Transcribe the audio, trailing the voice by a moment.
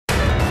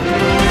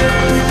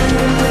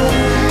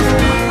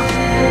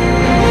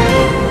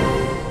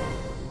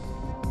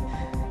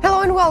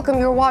welcome.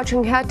 You're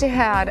watching Head to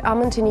Head.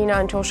 I'm Antonina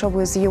Antosha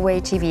with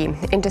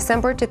UATV. In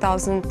December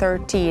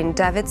 2013,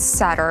 David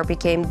Satter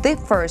became the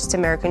first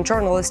American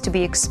journalist to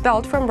be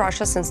expelled from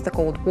Russia since the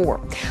Cold War.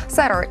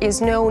 Satter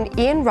is known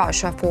in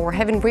Russia for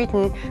having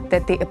written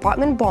that the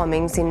apartment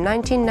bombings in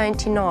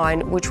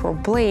 1999, which were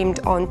blamed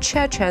on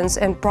Chechens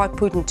and brought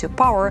Putin to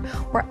power,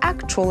 were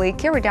actually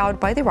carried out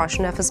by the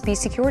Russian FSB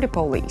security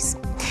police.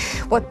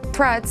 What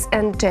threats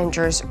and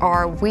dangers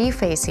are we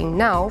facing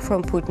now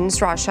from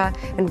Putin's Russia,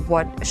 and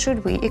what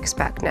should we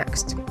expect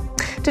next?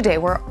 Today,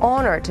 we're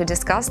honored to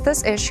discuss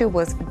this issue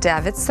with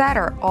David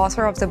Satter,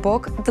 author of the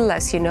book The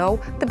Less You Know,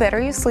 The Better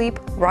You Sleep,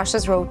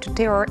 Russia's Road to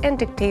Terror and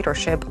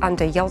Dictatorship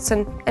under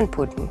Yeltsin and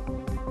Putin.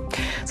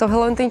 So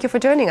hello and thank you for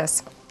joining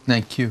us.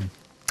 Thank you.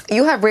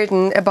 You have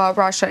written about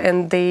Russia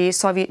and the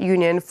Soviet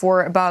Union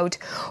for about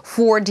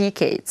 4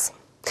 decades.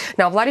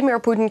 Now, Vladimir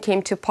Putin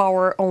came to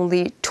power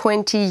only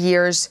 20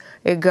 years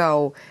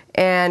ago,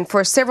 and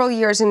for several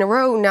years in a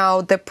row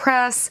now, the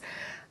press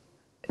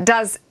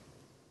does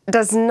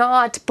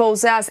not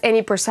possess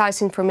any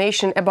precise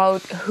information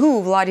about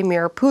who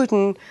Vladimir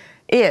Putin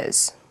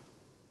is.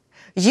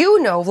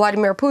 You know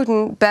Vladimir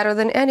Putin better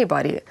than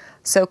anybody,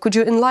 so could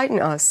you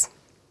enlighten us?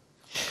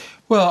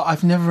 Well,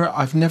 I've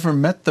never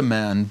met the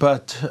man,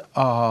 but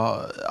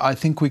I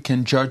think we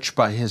can judge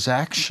by his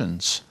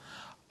actions.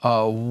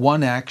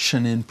 One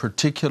action in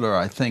particular,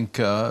 I think,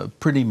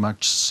 pretty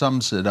much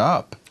sums it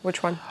up.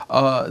 Which one?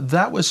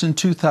 That was in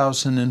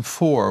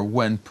 2004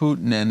 when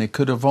Putin, and it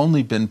could have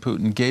only been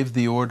Putin, gave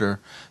the order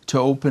to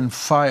open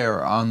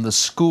fire on the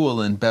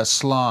school in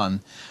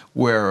Beslan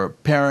where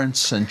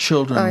parents and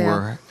children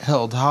were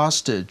held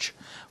hostage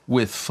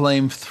with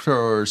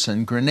flamethrowers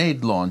and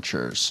grenade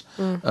launchers.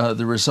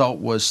 The result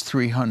was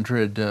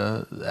 300,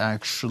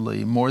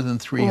 actually, more than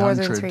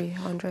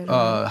 300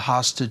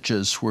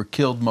 hostages were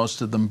killed,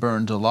 most of them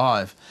burned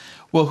alive.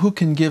 Well, who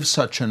can give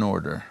such an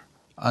order?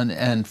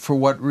 And for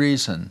what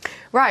reason?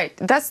 Right.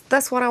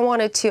 That's what I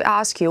wanted to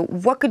ask you.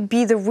 What could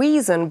be the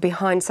reason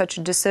behind such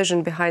a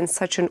decision, behind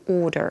such an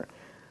order?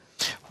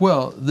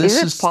 Well, this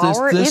is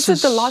power. Is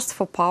it the lust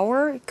for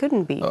power? It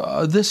couldn't be.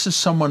 This is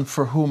someone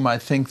for whom I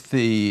think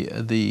the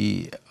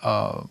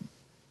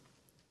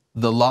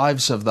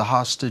lives of the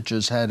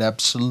hostages had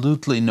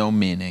absolutely no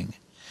meaning.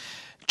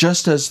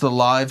 Just as the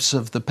lives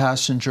of the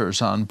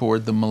passengers on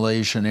board the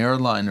Malaysian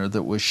airliner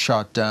that was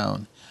shot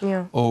down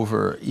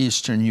over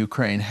eastern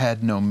Ukraine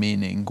had no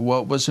meaning.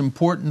 What was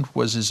important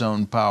was his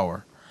own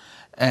power.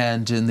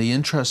 And in the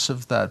interests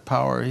of that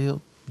power,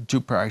 he'll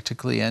do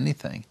practically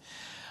anything.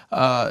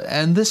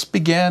 And this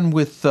began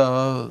with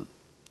the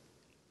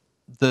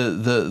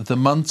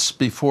months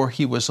before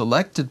he was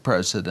elected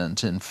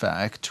president, in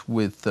fact,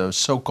 with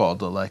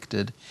so-called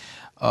elected,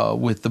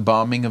 with the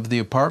bombing of the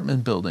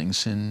apartment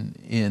buildings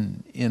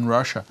in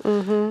Russia.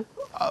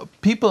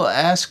 People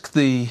ask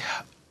the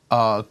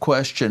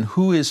question,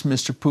 who is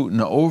Mr.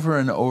 Putin, over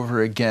and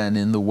over again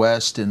in the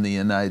West, in the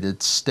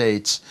United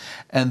States,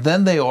 and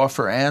then they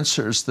offer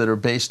answers that are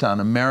based on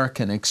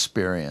American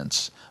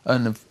experience.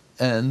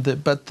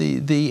 But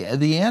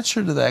the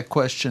answer to that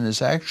question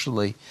is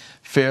actually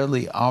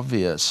fairly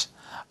obvious.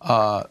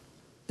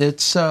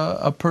 It's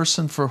a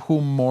person for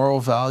whom moral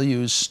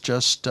values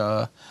just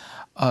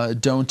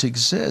don't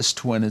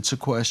exist when it's a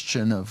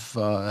question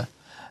of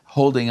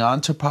holding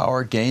on to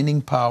power,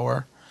 gaining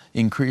power,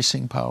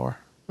 increasing power.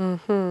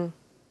 In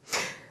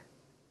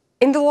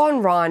the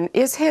long run,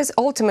 is his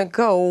ultimate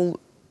goal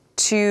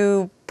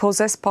to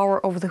possess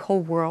power over the whole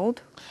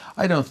world?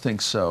 I don't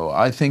think so.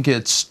 I think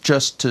it's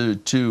just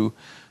to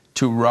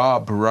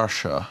rob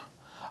Russia.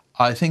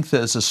 I think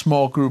there's a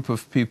small group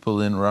of people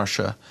in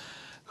Russia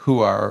who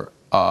are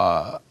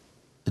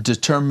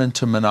determined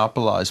to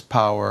monopolize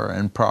power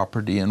and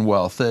property and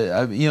wealth.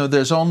 You know,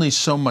 there's only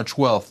so much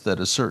wealth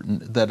that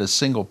a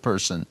single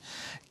person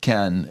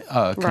can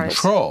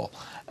control,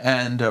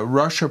 and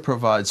Russia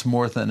provides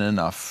more than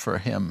enough for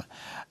him.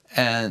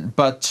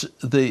 But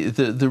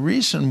the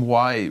reason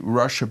why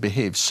Russia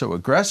behaves so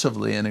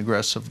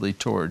aggressively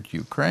toward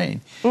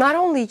Ukraine... Not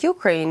only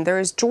Ukraine, there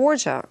is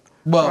Georgia.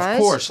 Well, right? Of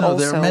course. No, also.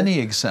 There are many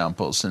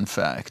examples, in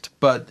fact.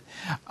 But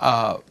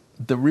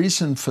the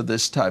reason for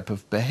this type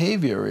of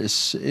behavior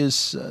is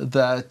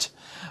that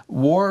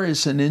war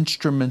is an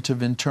instrument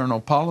of internal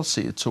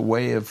policy. It's a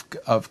way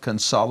of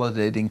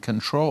consolidating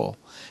control.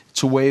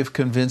 It's a way of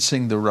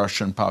convincing the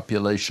Russian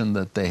population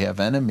that they have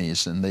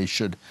enemies and they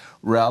should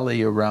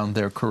rally around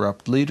their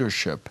corrupt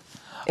leadership.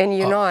 And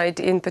unite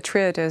in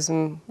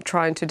patriotism,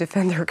 trying to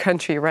defend their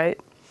country, right?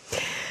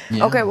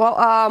 Yeah. Okay,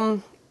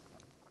 well,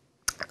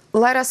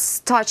 let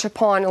us touch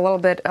upon a little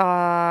bit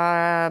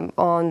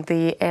on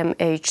the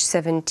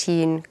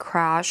MH17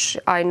 crash.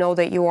 I know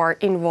that you are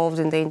involved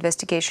in the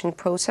investigation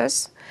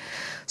process.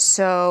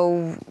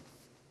 So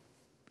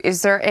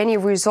is there any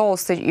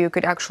results that you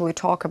could actually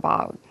talk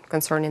about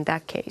concerning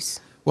that case?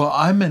 Well,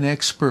 I'm an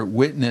expert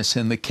witness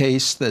in the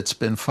case that's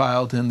been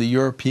filed in the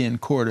European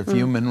Court of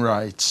Human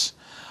Rights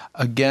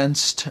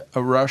against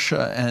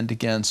Russia and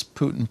against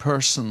Putin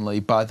personally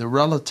by the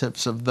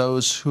relatives of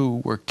those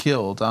who were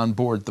killed on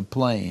board the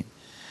plane.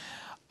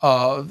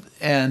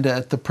 And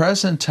at the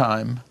present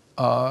time,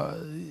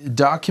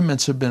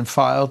 documents have been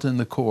filed in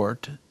the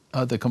court.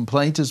 The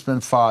complaint has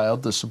been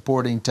filed. The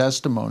supporting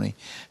testimony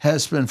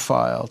has been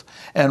filed.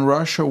 And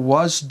Russia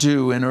was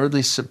due in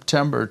early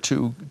September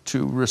to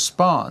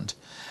respond.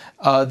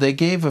 They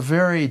gave a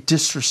very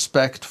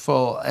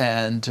disrespectful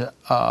and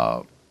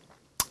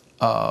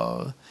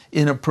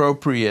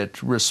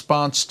inappropriate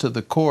response to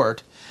the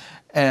court.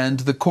 And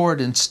the court,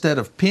 instead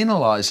of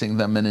penalizing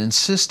them and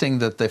insisting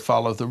that they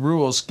follow the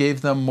rules, gave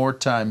them more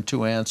time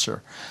to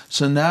answer.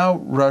 So now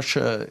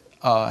Russia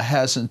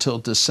has until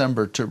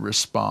December to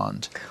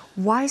respond.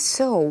 Why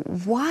so?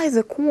 Why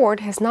the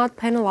court has not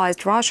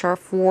penalized Russia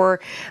for,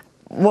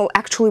 well,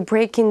 actually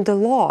breaking the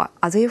law?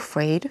 Are they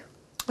afraid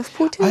of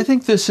Putin? I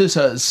think this is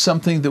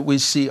something that we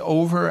see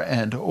over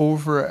and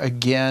over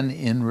again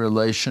in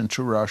relation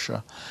to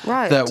Russia.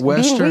 Right. That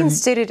Western... Being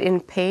reinstated in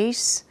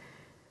pace.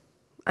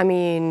 I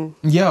mean...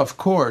 Yeah, of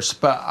course,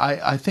 but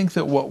I think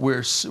that what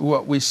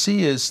we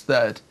see is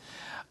that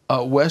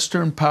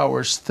Western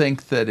powers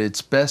think that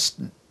it's best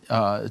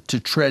to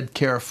tread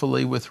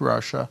carefully with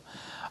Russia,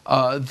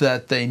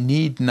 that they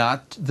need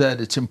not, that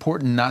it's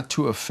important not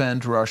to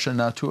offend Russia,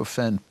 not to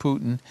offend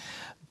Putin.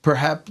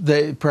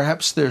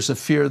 Perhaps there's a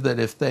fear that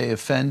if they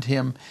offend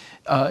him,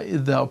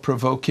 they'll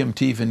provoke him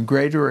to even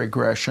greater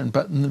aggression.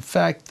 But in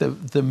fact,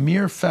 the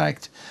mere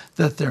fact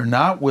that they're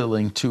not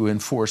willing to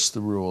enforce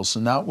the rules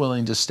and not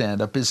willing to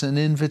stand up is an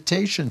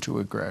invitation to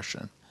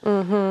aggression.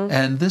 Mm-hmm.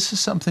 And this is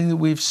something that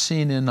we've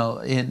seen in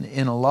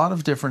a lot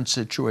of different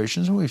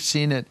situations. And we've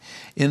seen it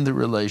in the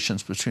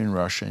relations between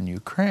Russia and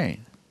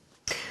Ukraine.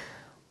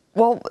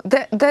 Well,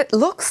 that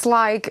looks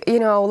like, you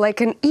know, like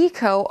an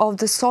echo of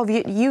the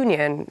Soviet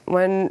Union,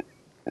 when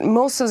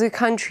most of the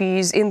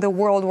countries in the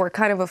world were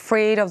kind of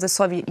afraid of the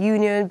Soviet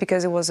Union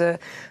because it was a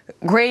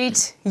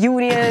great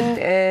union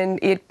and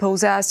it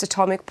possessed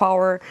atomic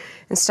power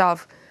and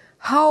stuff.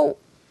 How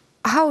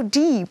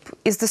deep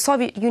is the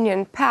Soviet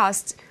Union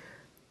past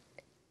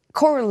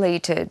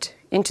correlated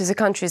into the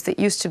countries that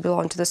used to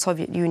belong to the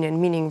Soviet Union,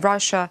 meaning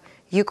Russia,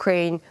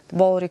 Ukraine, the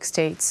Baltic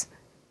states?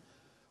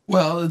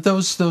 Well,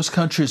 those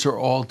countries are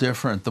all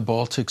different. The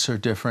Baltics are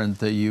different.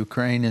 The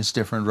Ukraine is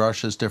different.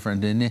 Russia is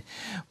different.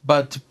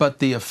 But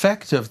the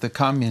effect of the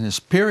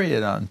communist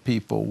period on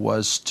people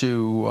was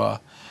to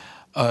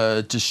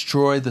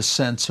destroy the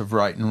sense of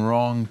right and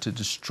wrong, to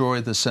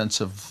destroy the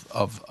sense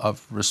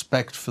of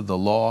respect for the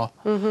law.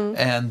 Mm-hmm.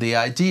 And the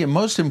idea,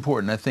 most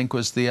important, I think,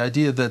 was the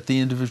idea that the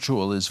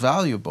individual is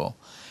valuable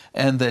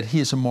and that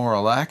he's a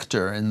moral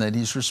actor and that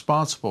he's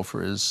responsible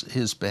for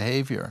his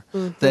behavior.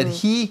 Mm-hmm. That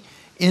he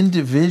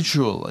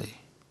individually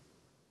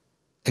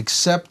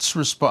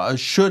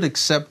should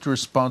accept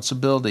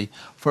responsibility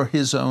for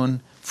his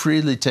own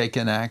freely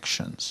taken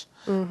actions.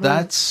 Mm-hmm.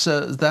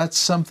 That's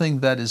something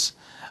that is,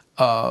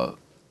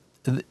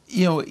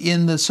 you know,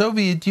 in the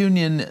Soviet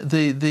Union,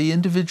 the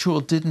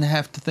individual didn't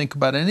have to think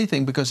about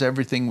anything because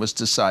everything was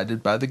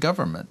decided by the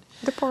government.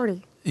 The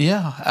party.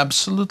 Yeah,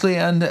 absolutely,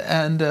 and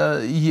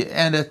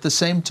at the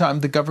same time,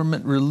 the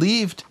government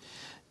relieved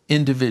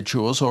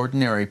individuals,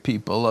 ordinary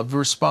people, of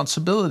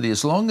responsibility.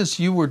 As long as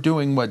you were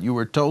doing what you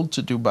were told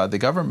to do by the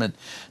government,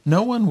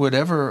 no one would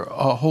ever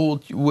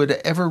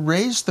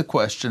raise the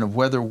question of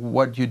whether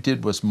what you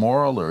did was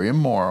moral or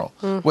immoral,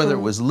 mm-hmm. whether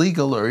it was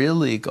legal or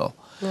illegal.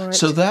 Right.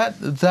 So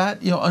that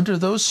you know, under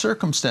those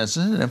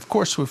circumstances, and of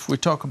course, if we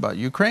talk about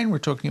Ukraine, we're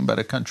talking about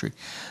a country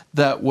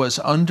that was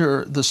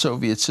under the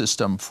Soviet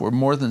system for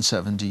more than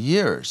 70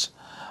 years.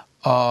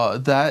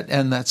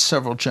 That's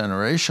several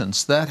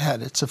generations. That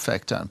had its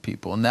effect on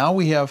people. Now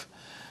we have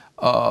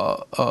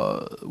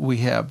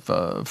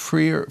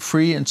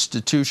free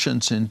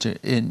institutions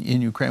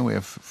in Ukraine. We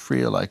have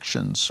free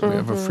elections. Mm-hmm. We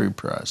have a free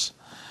press.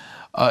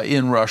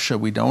 In Russia,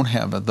 we don't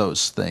have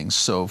those things.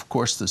 So of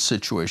course, the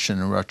situation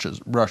in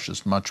Russia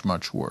is much,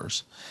 much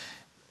worse.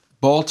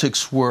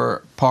 Baltics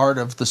were part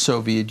of the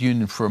Soviet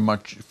Union for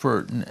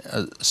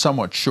a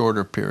somewhat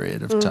shorter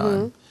period of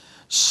time. Mm-hmm.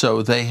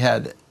 So they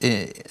had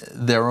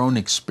their own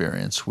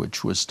experience,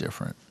 which was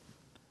different.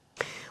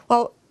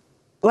 Well,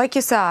 like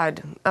you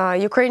said,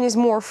 Ukraine is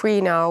more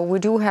free now. We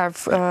do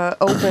have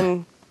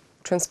open,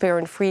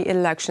 transparent, free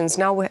elections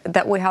now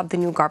that we have the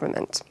new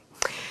government.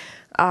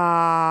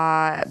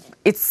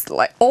 It's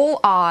like all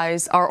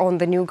eyes are on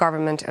the new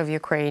government of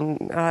Ukraine.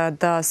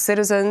 The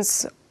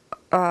citizens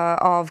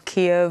of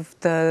Kiev,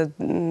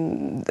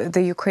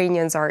 the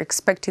Ukrainians are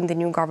expecting the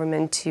new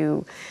government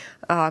to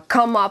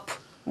come up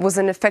with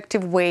an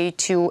effective way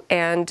to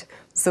end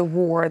the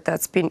war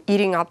that's been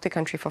eating up the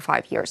country for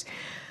 5 years.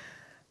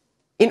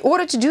 In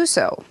order to do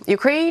so,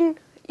 Ukraine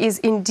is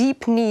in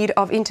deep need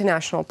of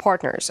international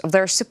partners, of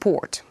their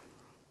support,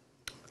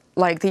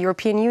 like the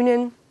European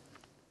Union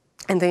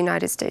and the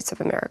United States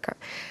of America.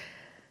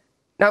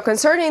 Now,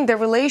 concerning the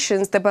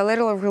relations, the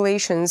bilateral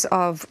relations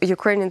of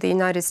Ukraine and the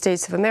United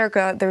States of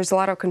America, there's a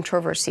lot of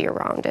controversy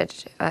around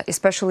it,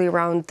 especially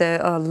around the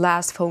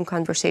last phone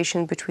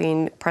conversation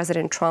between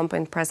President Trump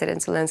and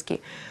President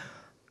Zelensky.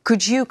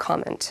 Could you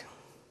comment?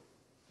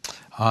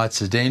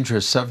 It's a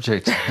dangerous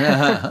subject.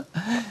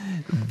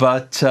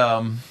 But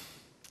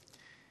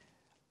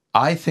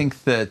I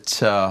think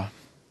that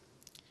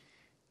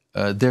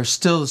there's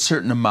still a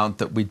certain amount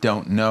that we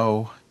don't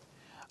know.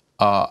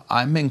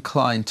 I'm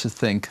inclined to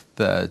think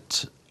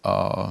that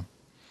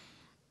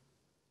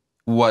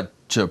what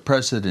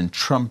President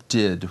Trump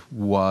did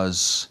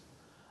was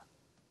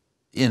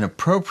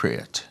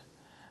inappropriate,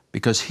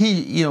 because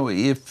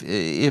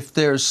if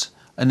there's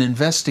an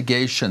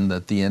investigation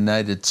that the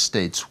United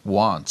States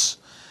wants,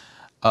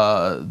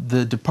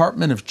 the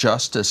Department of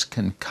Justice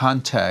can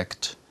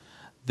contact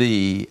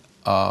the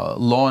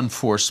law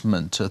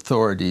enforcement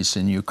authorities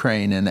in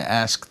Ukraine and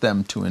ask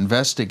them to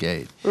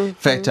investigate. In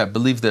fact, I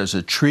believe there's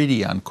a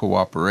treaty on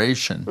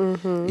cooperation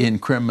in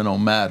criminal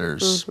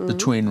matters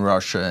between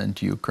Russia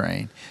and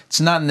Ukraine. It's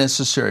not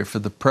necessary for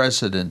the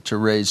president to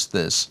raise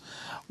this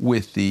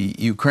with the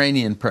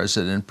Ukrainian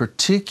president,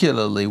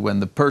 particularly when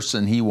the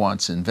person he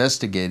wants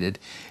investigated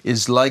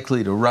is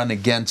likely to run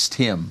against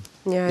him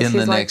in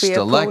the next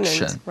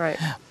election. Right.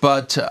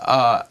 But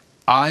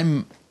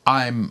I'm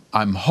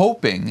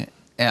hoping.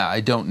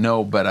 I don't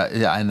know, but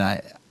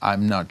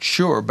I'm not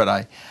sure.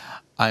 But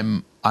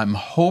I'm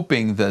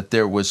hoping that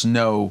there was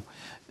no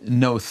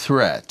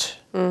threat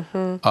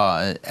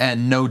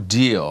and no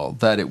deal.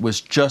 That it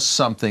was just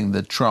something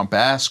that Trump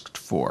asked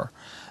for.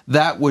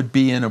 That would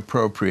be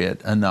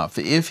inappropriate enough.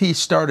 If he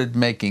started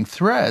making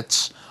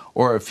threats,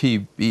 or if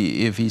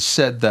he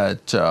said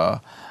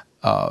that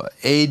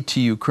aid to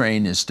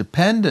Ukraine is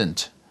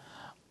dependent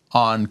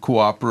on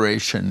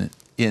cooperation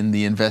in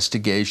the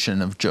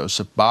investigation of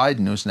Joseph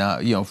Biden, who's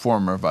now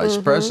former vice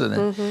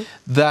president,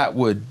 that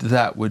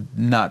would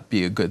not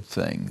be a good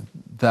thing.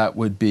 That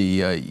would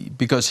be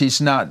because he's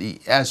not,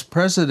 as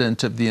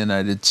president of the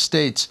United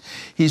States,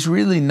 he's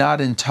really not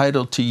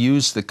entitled to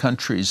use the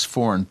country's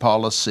foreign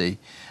policy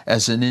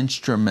as an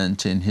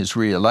instrument in his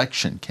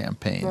re-election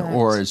campaign, right,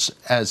 or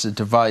as a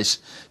device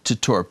to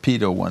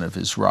torpedo one of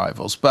his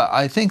rivals. But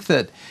I think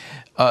that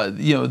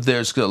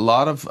there's a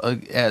lot of,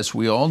 as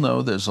we all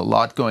know, there's a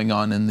lot going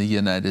on in the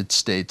United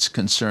States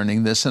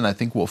concerning this, and I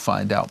think we'll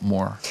find out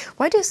more.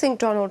 Why do you think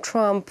Donald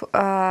Trump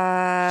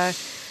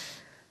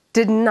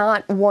did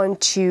not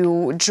want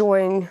to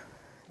join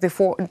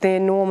the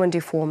Normandy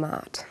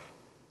format?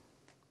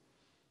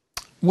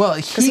 Well,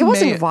 because he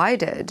was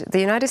invited. The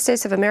United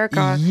States of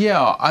America.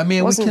 Yeah, I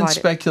mean, we can invited.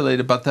 Speculate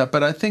about that,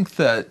 but I think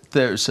that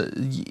there's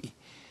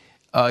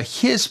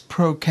his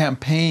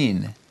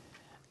pro-campaign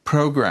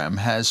program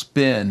has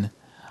been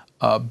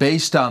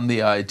based on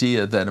the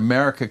idea that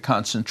America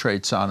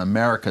concentrates on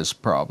America's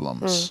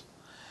problems.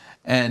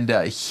 And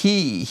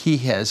he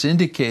has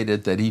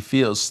indicated that he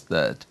feels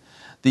that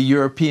the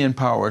European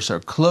powers are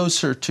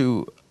closer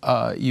to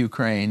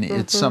Ukraine.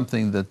 It's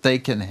something that they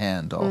can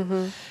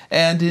handle.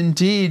 And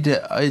indeed,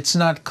 it's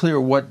not clear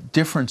what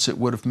difference it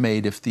would have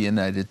made if the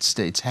United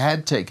States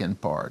had taken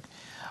part.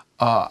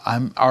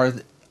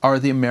 Are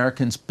the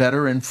Americans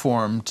better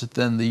informed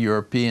than the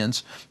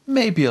Europeans?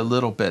 Maybe a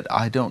little bit.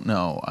 I don't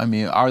know. I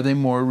mean, are they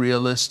more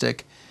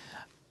realistic?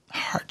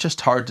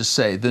 Just hard to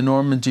say. The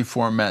Normandy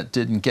format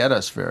didn't get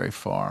us very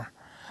far.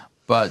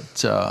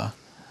 But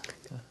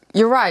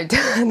you're right.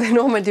 The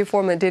Normandy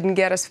format didn't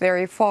get us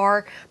very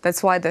far.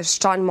 That's why the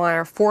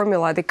Steinmeier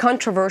formula, the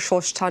controversial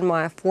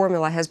Steinmeier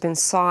formula, has been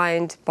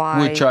signed by...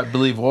 Which I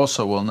believe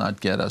also will not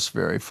get us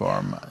very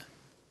far.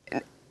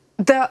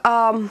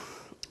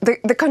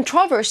 The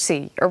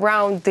controversy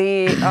around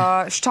the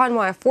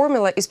Steinmeier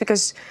formula is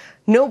because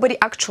nobody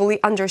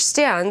actually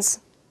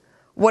understands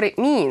what it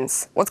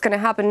means, what's going to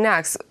happen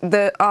next.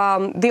 The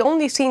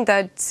only thing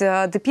that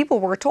the people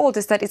were told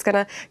is that it's going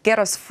to get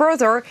us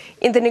further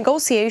in the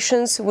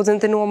negotiations within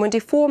the Normandy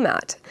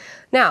format.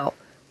 Now,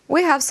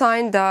 we have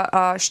signed the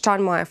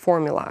Steinmeier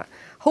formula.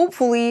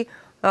 Hopefully,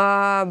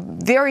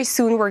 very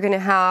soon we're going to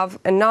have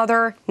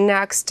another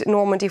next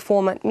Normandy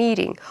format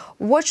meeting.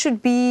 What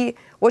should we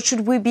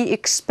be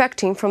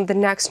expecting from the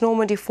next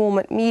Normandy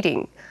format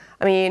meeting?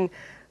 I mean,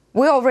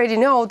 we already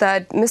know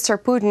that Mr.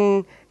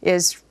 Putin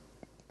is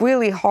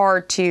really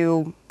hard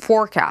to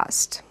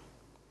forecast,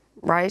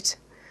 right?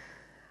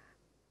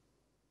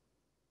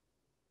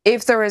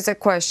 If there is a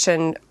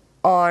question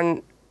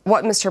on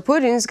what Mr.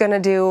 Putin is going to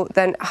do,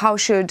 then how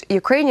should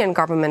Ukrainian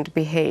government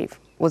behave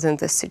within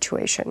this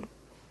situation?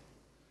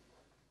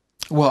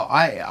 Well,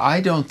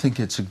 I don't think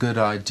it's a good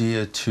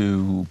idea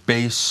to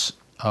base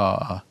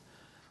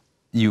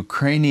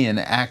Ukrainian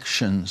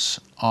actions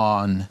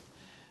on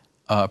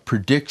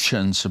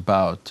predictions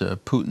about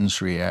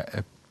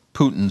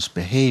Putin's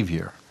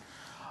behavior.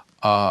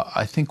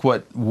 I think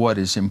what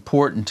is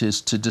important is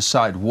to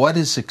decide what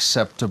is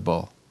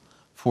acceptable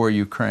for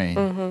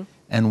Ukraine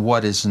and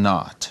what is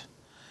not.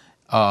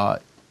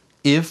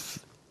 If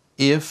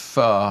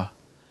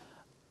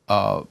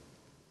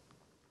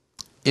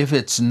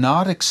it's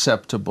not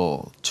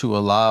acceptable to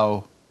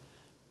allow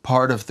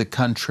part of the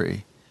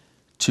country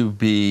to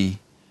be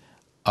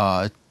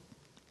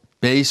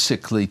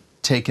basically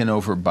taken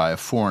over by a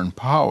foreign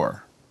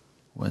power,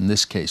 in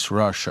this case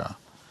Russia,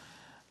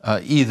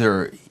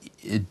 either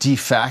de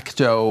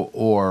facto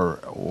or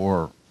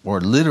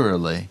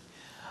literally,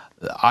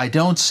 I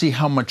don't see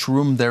how much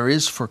room there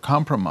is for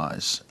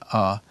compromise.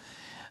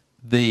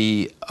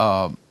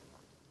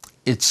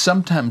 It's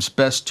sometimes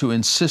best to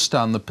insist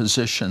on the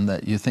position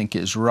that you think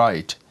is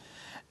right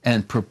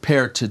and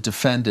prepare to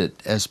defend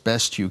it as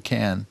best you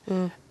can,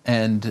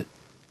 and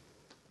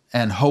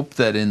hope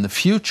that in the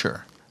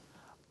future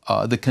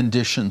the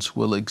conditions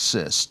will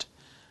exist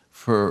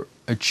for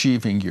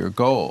achieving your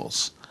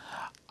goals.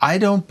 I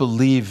don't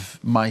believe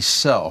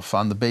myself,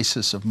 on the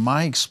basis of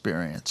my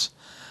experience,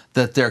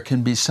 that there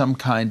can be some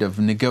kind of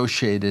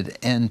negotiated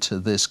end to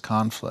this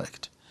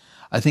conflict.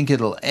 I think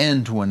it'll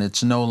end when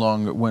it's no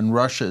longer, when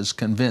Russia is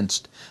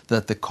convinced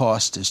that the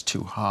cost is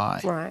too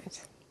high.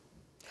 Right.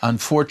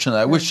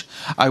 Unfortunately,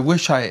 I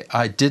wish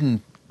I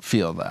didn't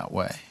feel that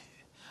way.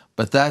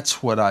 But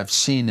that's what I've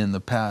seen in the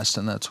past,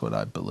 and that's what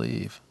I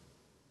believe.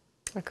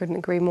 I couldn't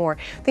agree more.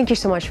 Thank you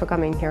so much for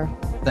coming here.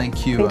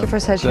 Thank you. Thank you for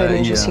such an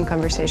interesting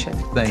conversation.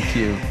 Thank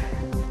you.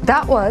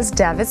 That was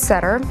David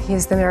Setter.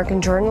 He's the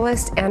American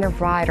journalist and a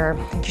writer.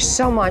 Thank you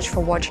so much for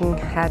watching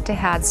Head to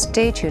Head.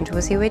 Stay tuned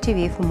with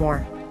UATV for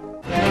more.